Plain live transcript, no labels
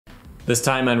This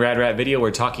time on Rad Rat Video,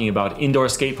 we're talking about indoor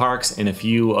skate parks and a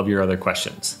few of your other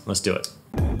questions. Let's do it.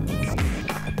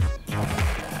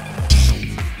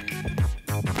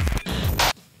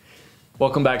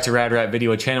 Welcome back to Rad Rat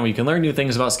Video, a channel where you can learn new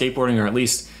things about skateboarding or at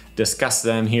least discuss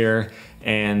them here.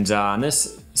 And on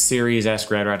this series, Ask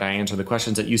Rad Rat, I answer the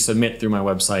questions that you submit through my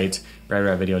website,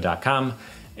 radratvideo.com.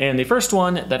 And the first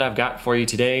one that I've got for you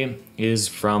today is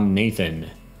from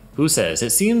Nathan, who says,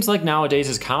 "It seems like nowadays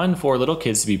it's common for little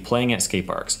kids to be playing at skate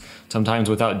parks, sometimes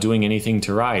without anything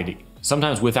to ride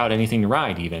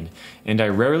even, and I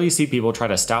rarely see people try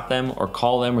to stop them or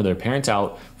call them or their parents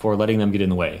out for letting them get in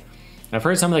the way. I've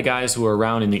heard some of the guys who were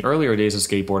around in the earlier days of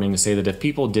skateboarding say that if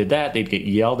people did that, they'd get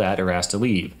yelled at or asked to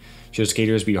leave. Should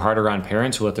skaters be harder on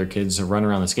parents who let their kids run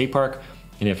around the skate park?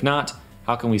 And if not,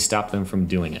 how can we stop them from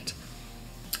doing it?"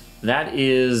 That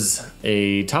is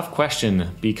a tough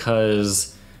question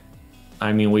because,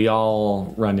 I mean, we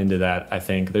all run into that, I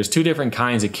think. There's two different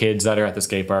kinds of kids that are at the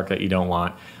skate park that you don't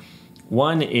want.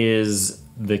 One is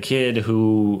the kid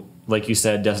who, like you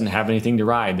said, doesn't have anything to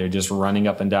ride. They're just running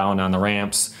up and down on the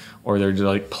ramps, or they're just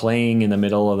like playing in the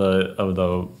middle of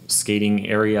the skating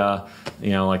area,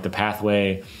 you know, like the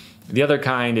pathway. The other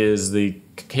kind is the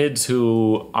kids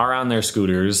who are on their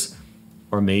scooters,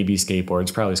 or maybe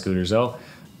skateboards, probably scooters though,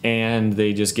 and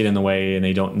they just get in the way and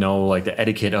they don't know like the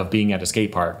etiquette of being at a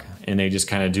skate park, and they just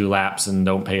kind of do laps and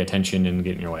don't pay attention and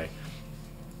get in your way.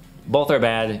 Both are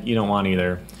bad, you don't want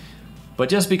either. But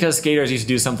just because skaters used to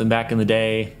do something back in the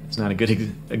day, it's not a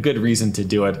good reason to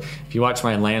do it. If you watch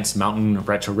my Lance Mountain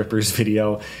Retro Rippers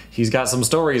video, he's got some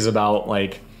stories about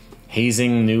like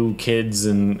hazing new kids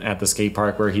at the skate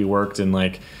park where he worked, and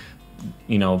like,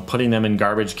 you know, putting them in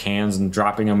garbage cans and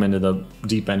dropping them into the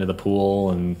deep end of the pool,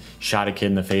 and shot a kid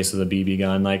in the face with a BB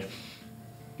gun. Like,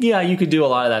 yeah, you could do a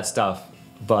lot of that stuff,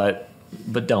 but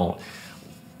don't.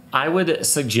 I would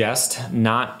suggest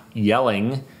not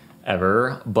yelling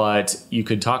ever, but you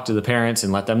could talk to the parents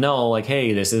and let them know, like,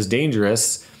 hey, this is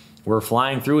dangerous. We're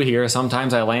flying through here.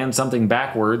 Sometimes I land something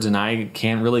backwards and I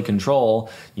can't really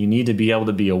control. You need to be able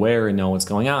to be aware and know what's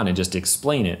going on and just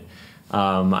explain it.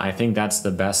 I think that's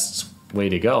the best way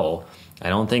to go. I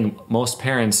don't think most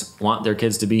parents want their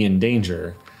kids to be in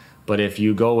danger, but if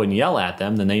you go and yell at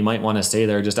them, then they might want to stay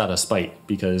there just out of spite,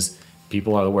 because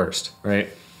people are the worst, right?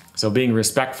 So being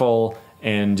respectful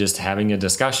and just having a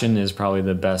discussion is probably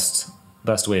the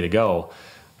best way to go.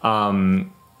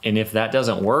 And if that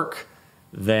doesn't work,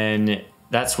 then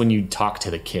that's when you talk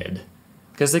to the kid,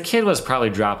 because the kid was probably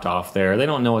dropped off there. They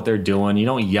don't know what they're doing. You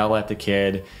don't yell at the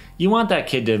kid. You want that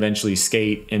kid to eventually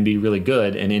skate and be really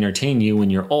good and entertain you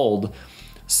when you're old.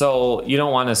 So you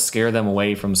don't want to scare them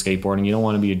away from skateboarding. You don't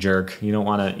want to be a jerk. You don't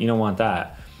want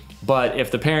that. But if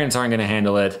the parents aren't going to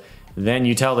handle it, then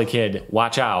you tell the kid,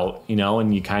 watch out, you know,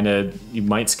 and you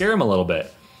might scare them a little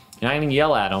bit. You're not going to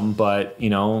yell at them, but, you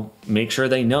know, make sure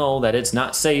they know that it's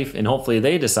not safe, and hopefully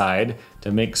they decide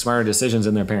to make smarter decisions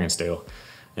than their parents do.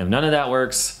 If none of that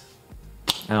works,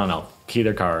 I don't know, key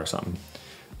their car or something.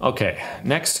 Okay,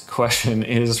 next question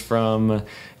is from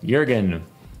Jurgen,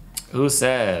 who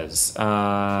says,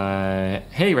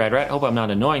 "Hey Rad Rat, hope I'm not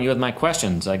annoying you with my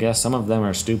questions. I guess some of them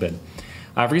are stupid.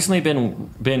 I've recently been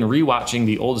rewatching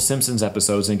the old Simpsons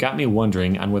episodes, and it got me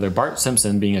wondering on whether Bart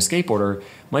Simpson, being a skateboarder,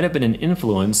 might have been an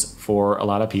influence for a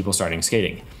lot of people starting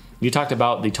skating. You talked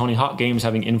about the Tony Hawk games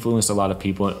having influenced a lot of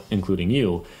people, including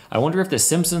you. I wonder if the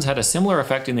Simpsons had a similar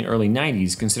effect in the early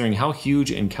 90s, considering how huge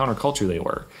and counterculture they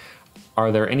were.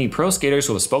 Are there any pro skaters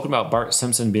who have spoken about Bart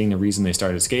Simpson being the reason they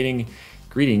started skating?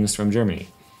 Greetings from Germany."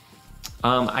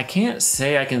 I can't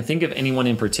say I can think of anyone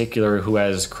in particular who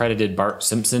has credited Bart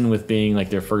Simpson with being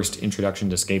like their first introduction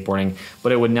to skateboarding,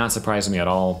 but it would not surprise me at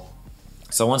all.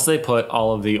 So once they put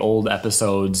all of the old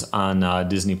episodes on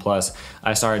Disney Plus,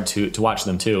 I started to watch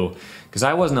them too, because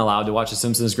I wasn't allowed to watch The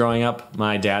Simpsons growing up.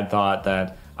 My dad thought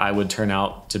that I would turn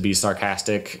out to be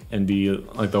sarcastic and be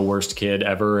like the worst kid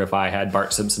ever if I had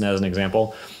Bart Simpson as an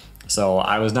example. So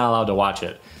I was not allowed to watch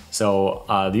it. So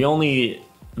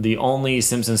the only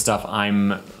Simpsons stuff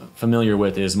I'm familiar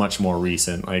with is much more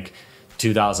recent, like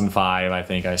 2005. I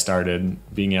think I started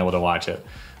being able to watch it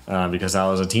because I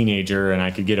was a teenager and I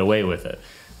could get away with it.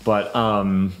 But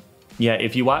yeah,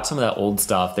 if you watch some of that old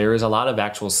stuff, there is a lot of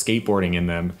actual skateboarding in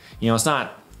them. You know, it's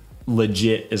not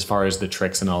legit as far as the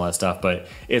tricks and all that stuff, but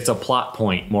it's a plot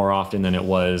point more often than it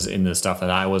was in the stuff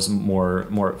that I was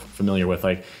more familiar with.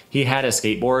 Like, he had a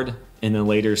skateboard in the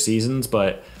later seasons,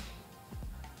 but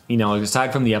you know,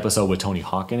 aside from the episode with Tony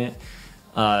Hawk in it,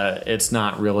 it's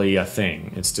not really a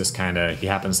thing. It's just kind of, he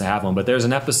happens to have one. But there's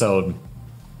an episode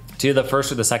to the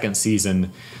first or the second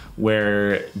season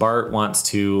where Bart wants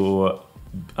to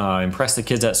impress the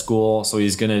kids at school. So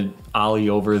he's gonna ollie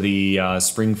over the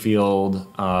Springfield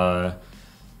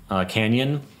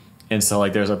canyon, and so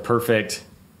like there's a perfect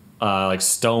like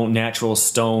natural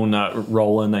stone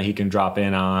rolling that he can drop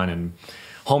in on, and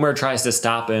Homer tries to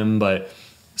stop him, but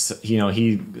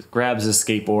he grabs his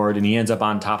skateboard and he ends up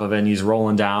on top of it and he's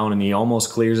rolling down and he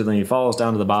almost clears it, and then he falls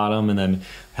down to the bottom, and then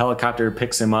helicopter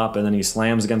picks him up, and then he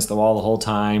slams against the wall the whole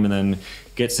time, and then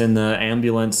gets in the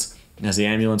ambulance, and as the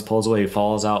ambulance pulls away he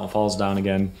falls out and falls down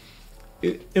again.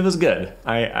 It was good.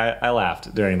 I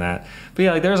laughed during that. But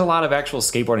yeah, like there's a lot of actual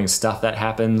skateboarding stuff that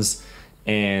happens,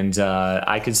 and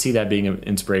I could see that being an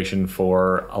inspiration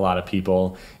for a lot of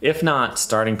people, if not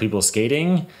starting people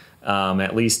skating,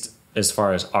 at least as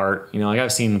far as art. Like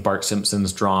I've seen Bart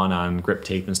Simpsons drawn on grip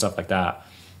tape and stuff like that.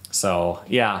 So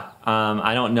yeah,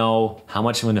 I don't know how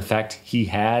much of an effect he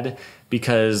had,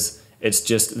 because it's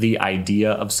just the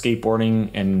idea of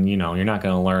skateboarding, and you're not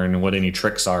going to learn what any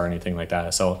tricks are or anything like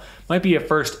that. So might be a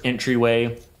first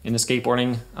entryway into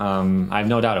skateboarding. I have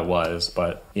no doubt it was,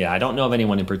 but yeah, I don't know of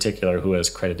anyone in particular who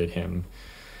has credited him.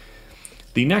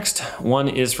 The next one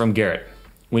is from Garrett.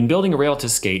 When building a rail to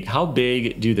skate, how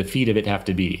big do the feet of it have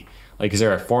to be? Like, is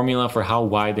there a formula for how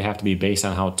wide they have to be based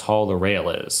on how tall the rail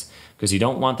is? Because you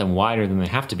don't want them wider than they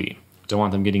have to be. Don't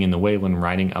want them getting in the way when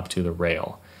riding up to the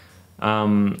rail.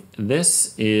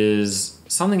 This is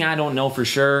something I don't know for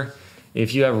sure.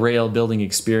 If you have rail building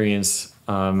experience,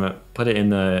 put it in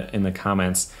the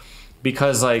comments,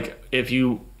 because like if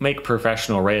you make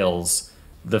professional rails,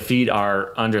 the feet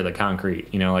are under the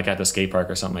concrete, like at the skate park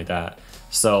or something like that.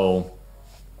 So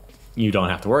you don't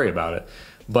have to worry about it.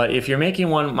 But if you're making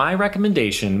one, my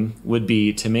recommendation would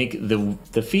be to make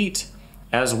the feet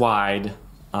as wide,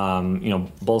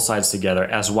 both sides together,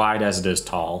 as wide as it is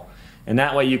tall. And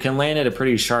that way you can land at a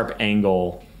pretty sharp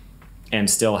angle and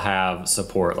still have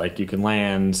support. Like you can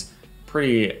land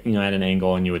pretty, at an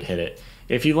angle and you would hit it.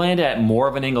 If you land at more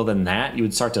of an angle than that, you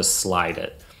would start to slide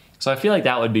it. So I feel like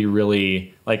that would be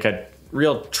really, like a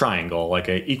real triangle, like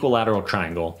an equilateral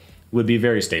triangle would be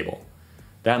very stable.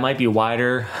 That might be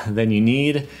wider than you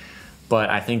need, but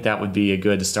I think that would be a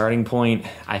good starting point.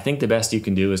 I think the best you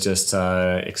can do is just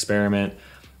experiment.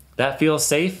 That feels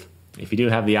safe. If you do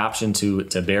have the option to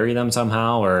bury them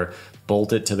somehow or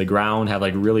bolt it to the ground, have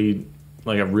like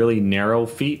a really narrow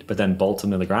feet, but then bolt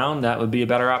them to the ground, that would be a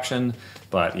better option.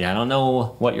 But yeah, I don't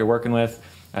know what you're working with.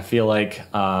 I feel like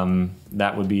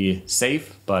that would be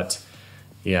safe, but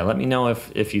yeah, let me know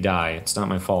if you die. It's not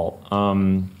my fault.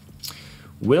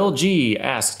 Will G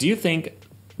asks, do you think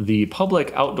the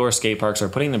public outdoor skate parks are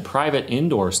putting the private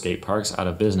indoor skate parks out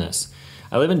of business?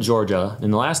 I live in Georgia.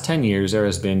 In the last 10 years, there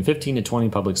has been 15 to 20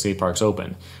 public skate parks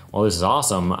open. While this is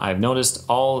awesome, I've noticed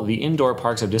all the indoor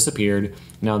parks have disappeared.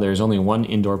 Now there's only one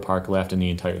indoor park left in the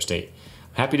entire state.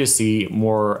 I'm happy to see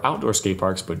more outdoor skate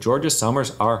parks, but Georgia's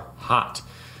summers are hot.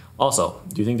 Also,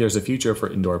 do you think there's a future for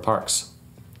indoor parks?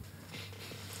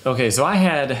 Okay, so I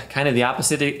had kind of the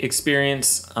opposite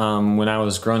experience when I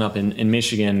was growing up in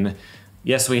Michigan.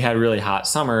 Yes, we had really hot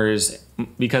summers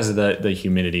because of the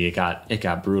humidity. It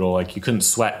got brutal. Like you couldn't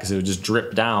sweat because it would just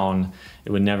drip down.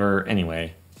 It would never,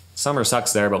 anyway. Summer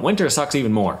sucks there, but winter sucks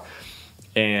even more.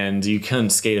 And you couldn't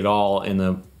skate at all in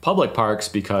the public parks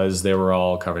because they were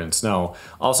all covered in snow.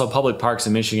 Also, public parks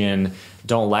in Michigan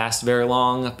don't last very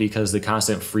long because the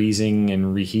constant freezing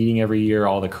and reheating every year,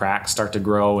 all the cracks start to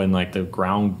grow and like the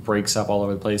ground breaks up all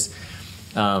over the place.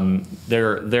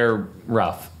 They're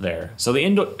rough there. So the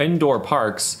indoor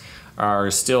parks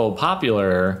are still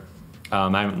popular. I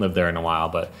haven't lived there in a while,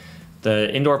 but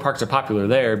the indoor parks are popular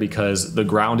there because the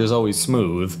ground is always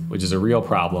smooth, which is a real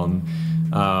problem.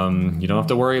 You don't have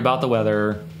to worry about the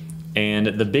weather. And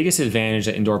the biggest advantage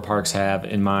that indoor parks have,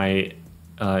 in my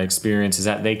experience, is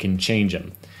that they can change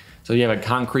them. So you have a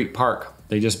concrete park.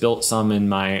 They just built some in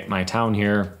my town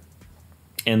here,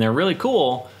 and they're really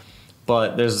cool.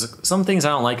 But there's some things I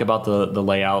don't like about the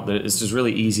layout. It's just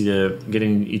really easy to get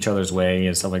in each other's way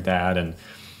and stuff like that. And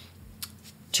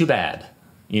too bad.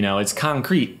 It's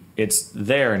concrete. It's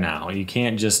there now. You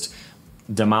can't just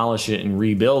demolish it and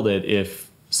rebuild it if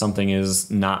something is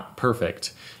not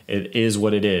perfect. It is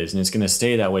what it is, and it's going to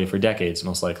stay that way for decades,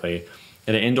 most likely.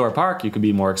 At an indoor park, you can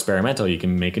be more experimental. You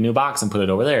can make a new box and put it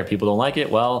over there. If people don't like it,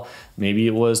 well, maybe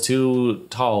it was too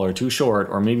tall or too short,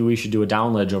 or maybe we should do a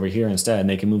down ledge over here instead, and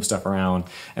they can move stuff around.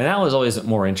 And that was always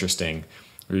more interesting.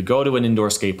 Or you go to an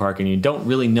indoor skate park and you don't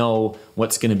really know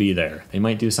what's going to be there. They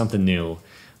might do something new.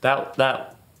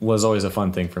 That was always a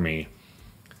fun thing for me.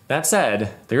 That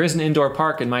said, there is an indoor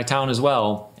park in my town as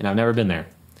well, and I've never been there.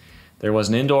 There was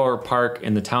an indoor park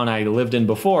in the town I lived in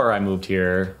before I moved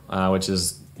here, which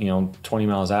is 20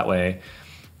 miles that way.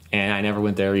 and I never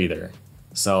went there either.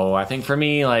 So I think for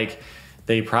me, like,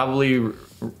 they probably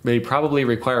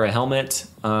require a helmet.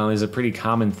 Is a pretty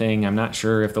common thing. I'm not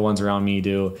sure if the ones around me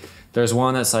do. There's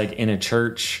one that's like in a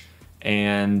church,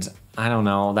 and I don't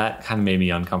know, that kind of made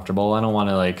me uncomfortable. I don't want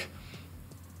to like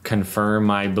confirm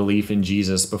my belief in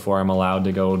Jesus before I'm allowed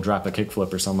to go drop a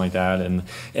kickflip or something like that.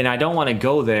 And I don't want to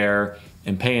go there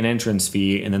and pay an entrance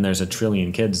fee, and then there's a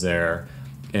trillion kids there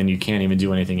and you can't even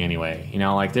do anything anyway. You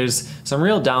know, like, there's some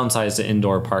real downsides to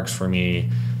indoor parks for me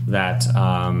that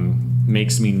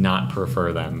makes me not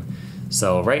prefer them.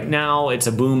 So right now it's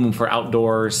a boom for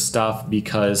outdoor stuff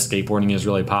because skateboarding is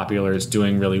really popular, it's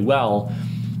doing really well,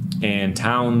 and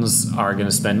towns are going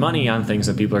to spend money on things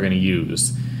that people are going to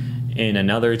use. In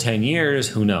another 10 years,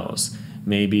 who knows?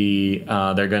 Maybe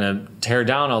they're going to tear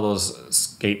down all those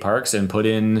skate parks and put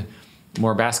in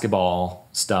more basketball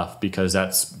stuff because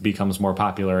that becomes more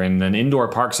popular, and then indoor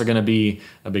parks are going to be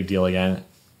a big deal again.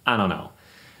 I don't know.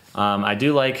 I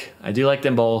do like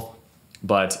them both,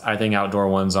 but I think outdoor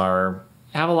ones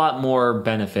have a lot more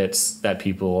benefits that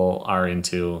people are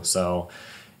into. So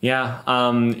yeah,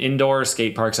 indoor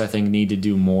skate parks I think need to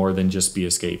do more than just be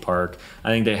a skate park. I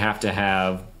think they have to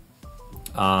have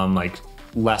like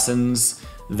lessons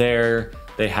there.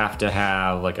 They have to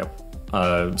have like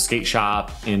a skate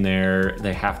shop in there.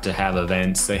 They have to have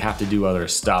events. They have to do other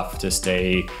stuff to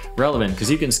stay relevant, because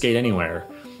you can skate anywhere,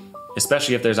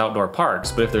 especially if there's outdoor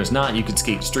parks. But if there's not, you could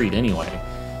skate street anyway.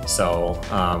 So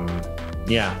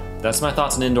yeah, that's my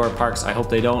thoughts on indoor parks. I hope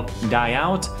they don't die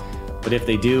out, but if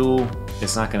they do,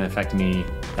 it's not going to affect me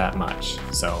that much.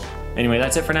 So anyway,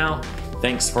 that's it for now.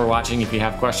 Thanks for watching. If you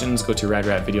have questions, go to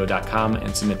radratvideo.com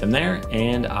and submit them there,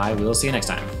 and I will see you next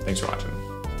time. Thanks for watching.